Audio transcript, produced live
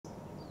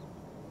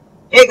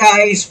Hey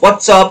guys,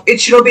 what's up?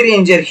 It's Shinobi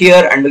Ranger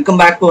here and welcome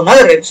back to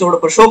another episode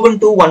of a Shogun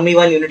 2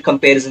 1v1 unit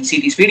comparison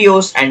series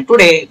videos, and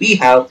today we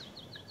have,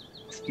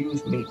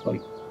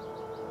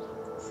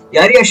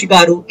 Yari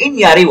Ashigaru in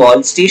Yari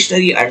Wall,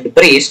 stationary and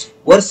braced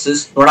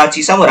versus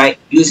Dachi Samurai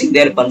using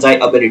their Banzai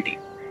ability.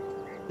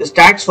 The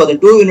stats for the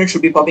two units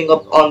should be popping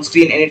up on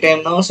screen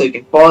anytime now, so you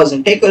can pause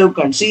and take a look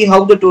and see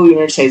how the two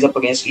units size up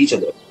against each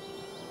other.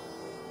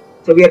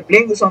 So we are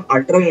playing this on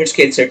ultra unit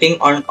scale setting.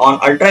 On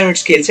ultra unit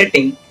scale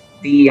setting,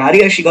 the Yari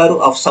Ashigaru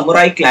of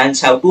Samurai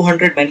clans have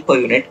 200 men per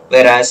unit,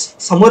 whereas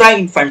Samurai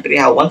infantry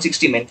have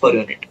 160 men per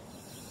unit.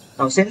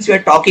 Now, since we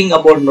are talking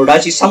about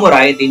Nodachi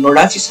Samurai, the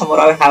Nodachi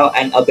Samurai have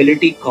an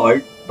ability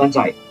called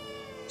Banzai.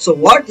 So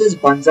what this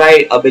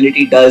Banzai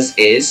ability does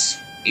is,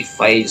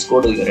 if I just go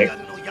to unit,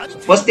 so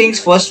first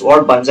things first,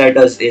 what Banzai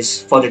does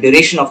is, for the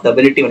duration of the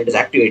ability when it is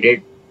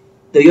activated,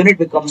 the unit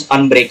becomes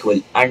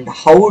unbreakable. And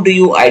how do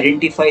you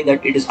identify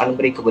that it is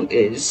unbreakable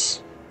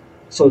is,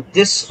 so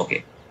this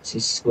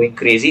is going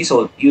crazy.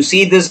 So you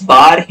see this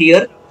bar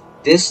here,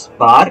 this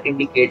bar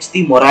indicates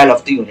the morale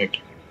of the unit.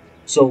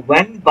 So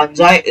when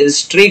Banzai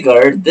is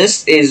triggered,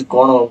 this is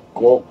gonna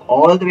go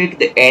all the way to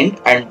the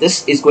end and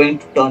this is going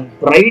to turn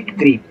bright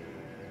green.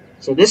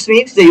 So this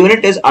means the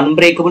unit is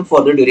unbreakable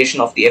for the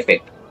duration of the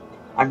effect.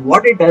 And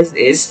what it does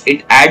is,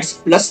 it adds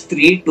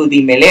 +3 to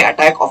the melee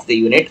attack of the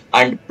unit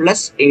and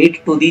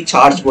 +8 to the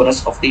charge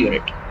bonus of the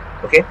unit.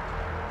 Okay,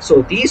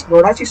 so these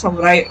Nodachi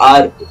Samurai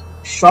are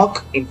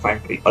shock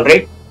infantry,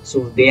 alright.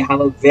 So they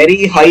have a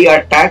very high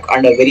attack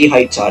and a very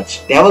high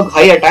charge. They have a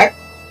high attack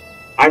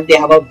and they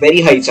have a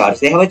very high charge.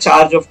 They have a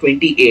charge of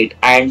 28,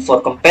 and for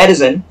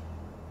comparison,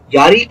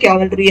 Yari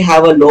cavalry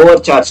have a lower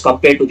charge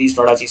compared to these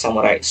Nodachi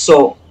Samurai.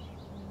 So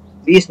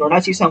these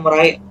Nodachi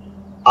Samurai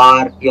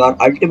are your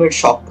ultimate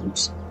shock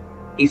troops.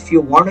 If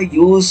you want to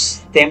use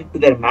them to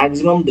their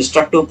maximum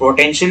destructive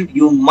potential,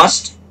 you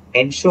must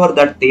ensure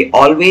that they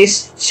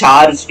always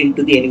charge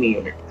into the enemy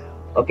unit.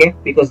 Okay,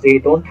 because they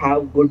don't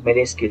have good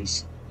melee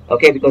skills.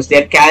 Okay, because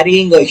they are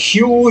carrying a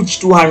huge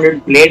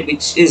 200 blade,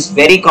 which is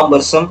very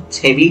cumbersome, it's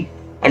heavy,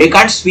 and you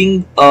can't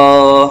swing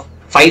a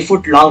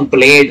 5-foot long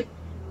blade,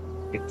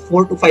 like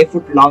 4 to 5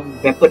 foot long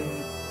weapon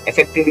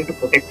effectively to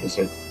protect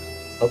yourself.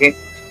 Okay,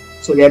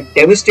 so they are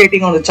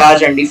devastating on the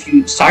charge, and if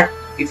you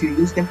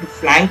use them to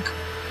flank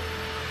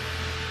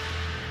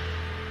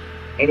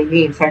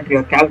enemy infantry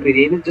or cavalry,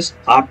 they will just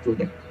arc through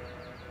them.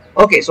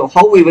 Okay, so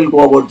how we will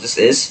go about this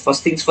is,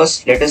 first things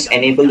first, let us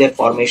enable their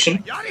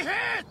formation.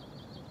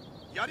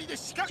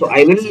 So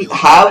I will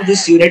have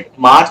this unit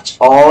march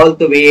all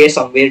the way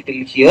somewhere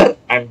till here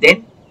and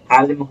then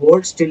have them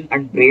hold still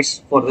and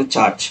brace for the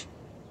charge.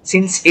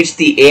 Since it's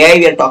the AI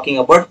we are talking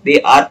about,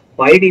 they are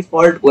by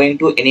default going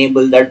to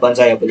enable that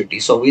Banzai ability.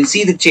 So we'll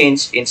see the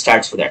change in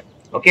stats for that.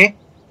 Okay,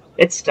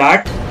 let's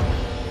start.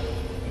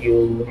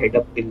 You head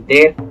up till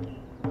there.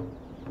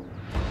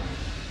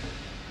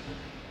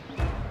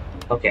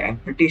 Okay, I'm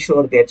pretty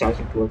sure they're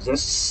charging towards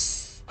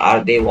us.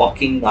 Are they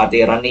walking? Are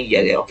they running?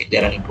 Yeah,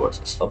 they're running towards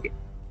us. Okay.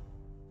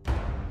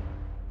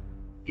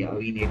 Yeah,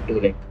 we need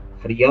to like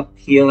hurry up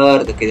here.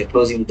 Okay, they're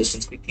closing the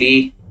distance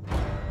quickly.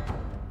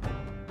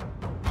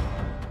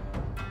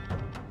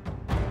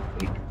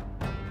 Wait.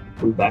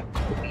 Pull back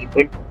a wee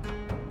bit.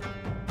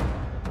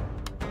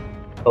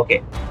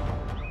 Okay.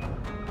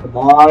 Come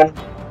on.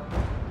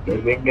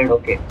 They're winded.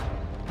 Okay.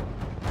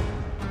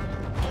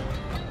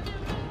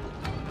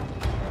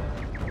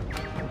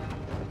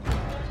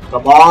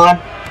 Come on.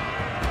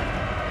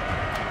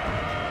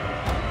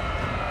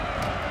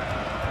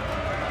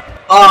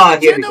 Ah,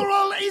 here we go.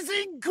 General is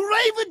in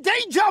grave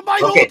danger, my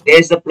lord. Okay,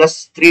 there's the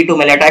 +3 to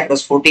melee attack,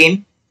 plus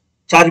 14.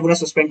 Charge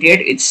bonus was 28.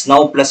 It's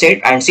now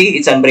 +8, and see,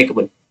 it's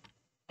unbreakable.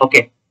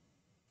 Okay.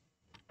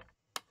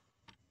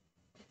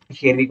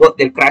 Here we go.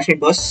 They'll crash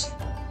into us.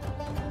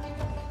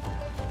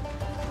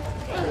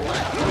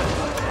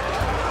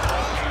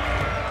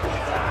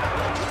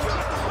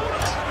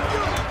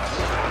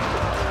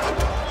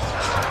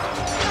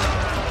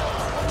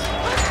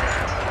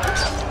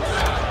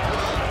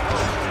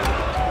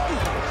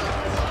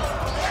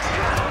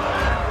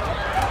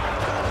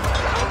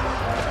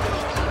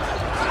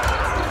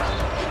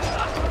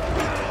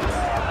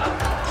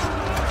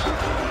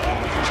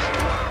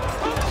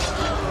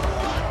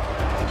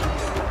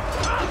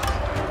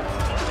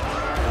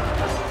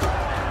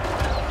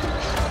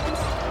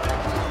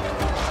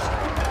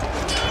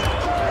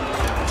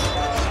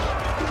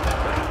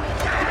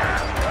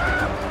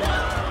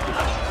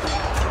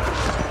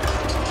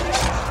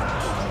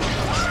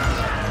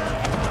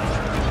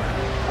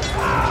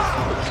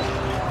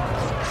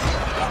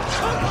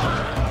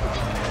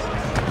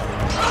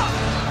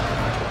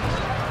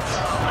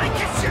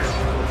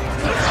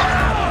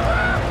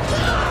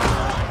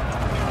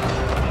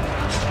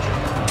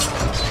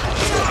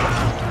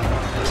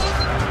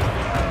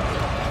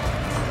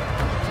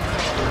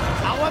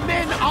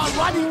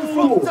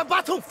 From the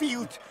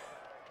battlefield!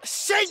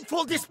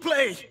 Shameful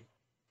display!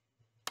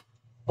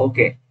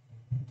 Okay.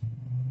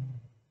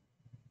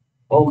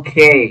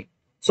 Okay.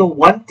 So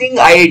one thing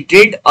I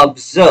did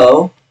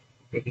observe,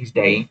 he's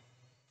dying.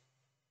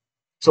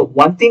 So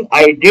one thing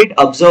I did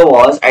observe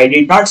was I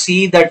did not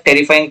see that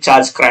terrifying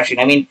charge crashing.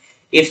 I mean,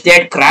 if they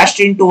had crashed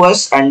into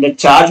us and the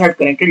charge had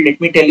connected, let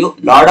me tell you,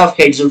 lot of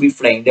heads would be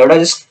flying. They would have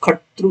just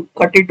cut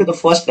into the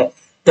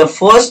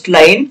first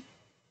line,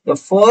 the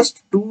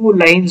first two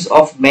lines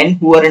of men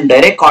who were in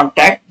direct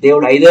contact. They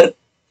would either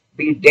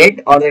be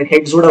dead or their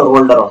heads would have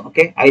rolled around.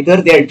 Okay,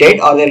 either they are dead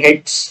or their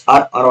heads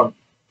are around.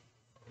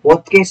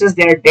 Both cases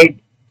they are dead.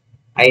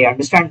 I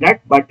understand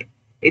that, but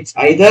it's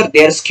either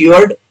they are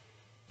skewered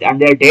and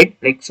they're dead,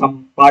 like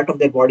some part of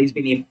their body is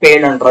being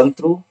impaled and run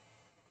through,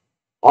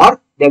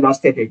 or they've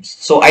lost their heads.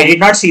 So I did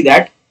not see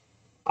that.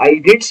 I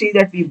did see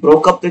that we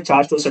broke up the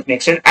charge to a certain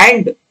extent,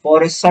 and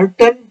for a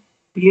certain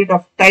period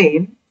of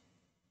time,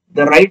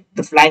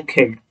 the flank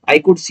held. I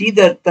could see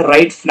that the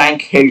right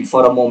flank held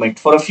for a moment,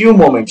 for a few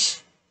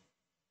moments,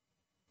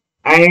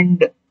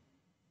 and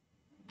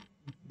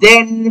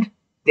then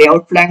they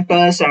outflanked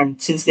us.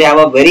 And since they have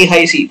a very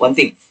high C, one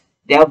thing,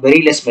 they have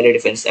very less melee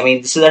defense. I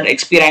mean, this is at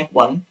XP rank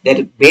 1,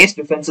 their base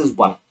defense is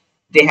 1.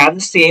 They have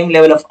the same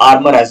level of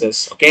armor as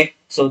us. Okay,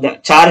 so the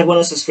charge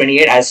bonus is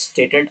 28 as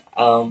stated.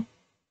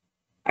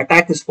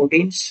 Attack is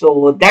 14,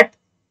 so that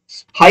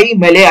high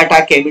melee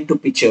attack came into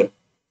picture.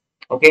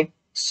 Okay,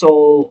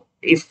 so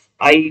if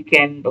I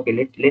can,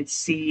 okay, let's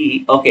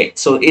see. Okay,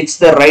 so it's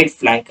the right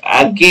flank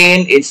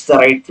again. It's the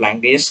right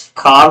flank. They just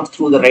carved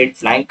through the right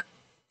flank.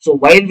 So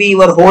while we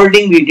were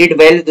holding, we did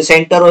well. The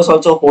center was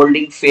also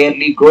holding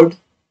fairly good.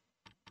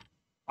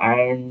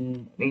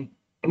 And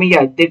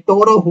yeah, they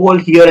tore a hole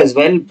here as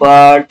well,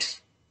 but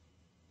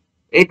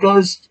it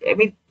was,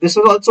 this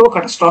was also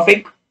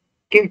catastrophic.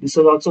 Okay, this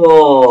was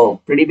also a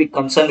pretty big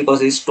concern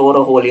because they tore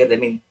a hole here. I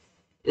mean,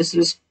 this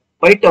is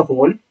quite a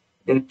hole.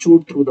 They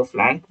chewed through the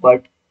flank,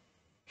 but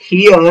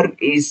here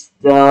is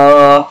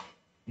the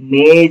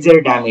major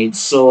damage.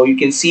 So you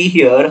can see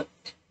here,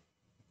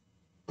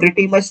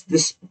 pretty much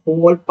this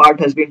whole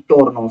part has been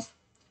torn off.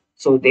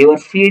 So they were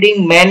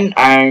feeding men,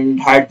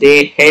 and had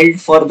they held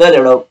further,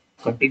 they would have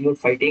continued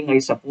fighting, I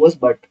suppose,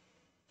 but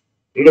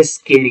it is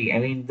scary. I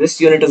mean,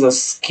 this unit is a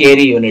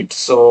scary unit.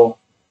 So,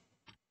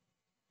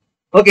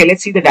 okay,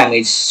 let's see the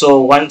damage.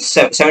 So,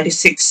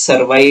 176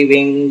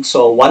 surviving,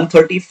 so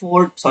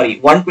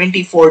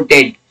 124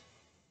 dead.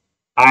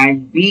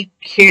 And we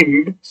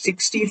killed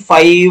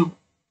 65,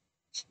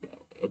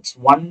 it's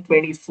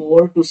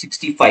 124 to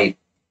 65.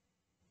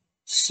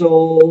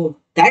 So,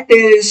 that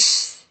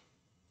is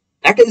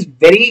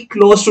very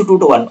close to 2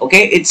 to 1.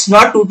 Okay, it's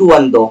not 2 to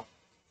 1 though.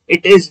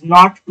 It is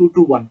not 2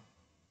 to 1.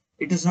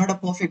 It is not a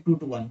perfect 2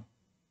 to 1.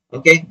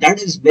 Okay,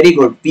 that is very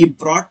good. We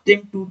brought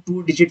them to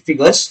 2-digit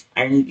figures.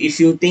 And if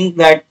you think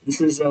that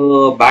this is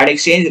a bad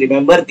exchange,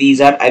 remember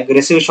these are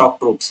aggressive shock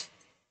troops.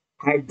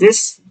 Had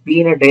this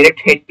been a direct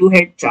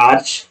head-to-head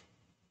charge,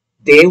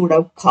 they would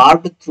have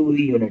carved through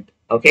the unit.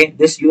 Okay,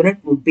 this unit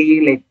would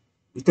be like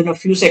within a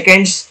few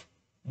seconds,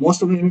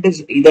 most of the unit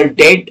is either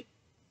dead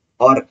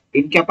or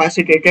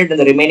incapacitated, and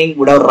the remaining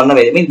would have run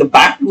away. I mean, the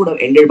battle would have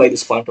ended by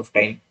this point of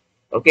time.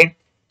 Okay,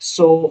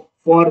 so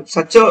for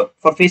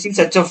facing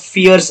such a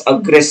fierce,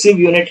 aggressive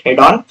unit head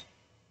on,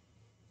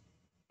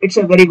 it's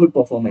a very good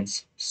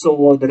performance.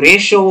 So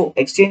the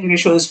exchange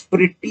ratio is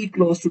pretty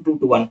close to 2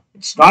 to 1.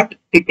 It's not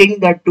hitting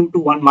that 2 to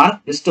 1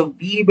 mark, just a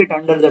wee bit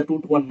under the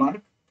 2 to 1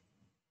 mark.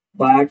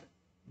 But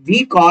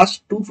we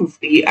cost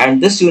 250,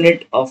 and this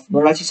unit of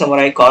Dachi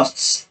Samurai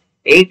costs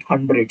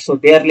 800. So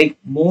they are like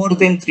more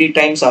than 3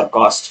 times our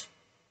cost.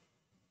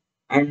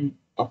 And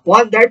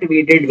upon that,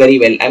 we did very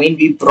well. I mean,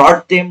 we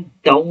brought them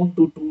down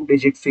to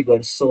 2-digit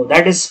figures. So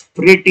that is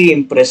pretty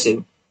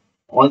impressive.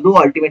 Although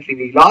ultimately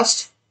we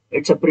lost,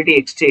 it's a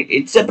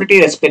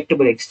pretty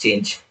respectable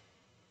exchange.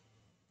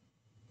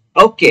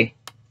 Okay.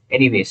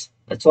 Anyways,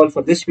 that's all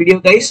for this video,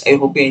 guys. I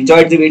hope you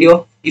enjoyed the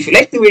video. If you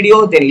liked the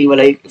video, then leave a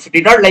like. If you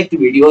did not like the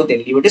video, then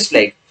leave a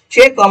dislike.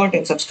 Share, comment,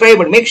 and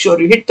subscribe, and make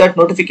sure you hit that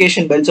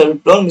notification bell so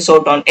you don't miss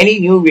out on any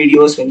new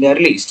videos when they are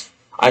released.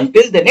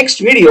 Until the next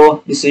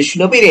video, this is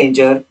Shinobi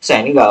Ranger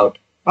signing out.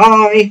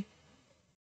 Bye.